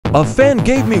A fan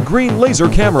gave me green laser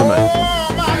cameraman,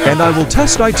 and I will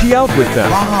test IT out with them.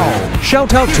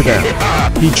 Shout out to them.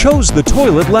 He chose the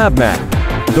toilet lab mat.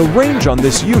 The range on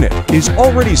this unit is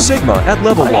already Sigma at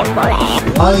level 1.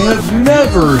 I have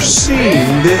never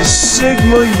seen this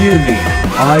Sigma unit.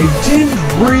 I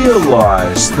didn't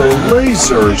realize the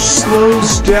laser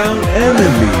slows down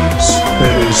enemies.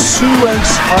 That is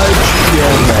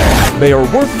SIGNA. They are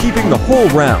worth keeping the whole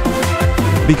round,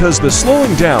 because the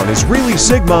slowing down is really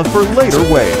Sigma for later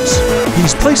waves.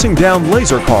 He's placing down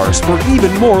laser cars for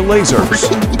even more lasers.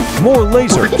 More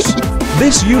lasers.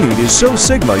 This unit is so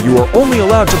Sigma you are only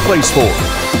allowed to place 4,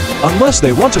 unless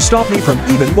they want to stop me from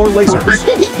even more lasers.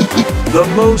 The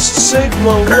most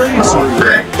Sigma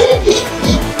laser.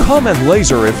 Comment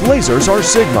laser if lasers are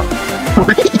Sigma.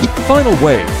 Final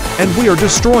wave, and we are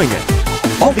destroying it.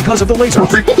 All because of the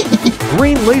lasers.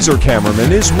 Green laser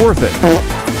cameraman is worth it.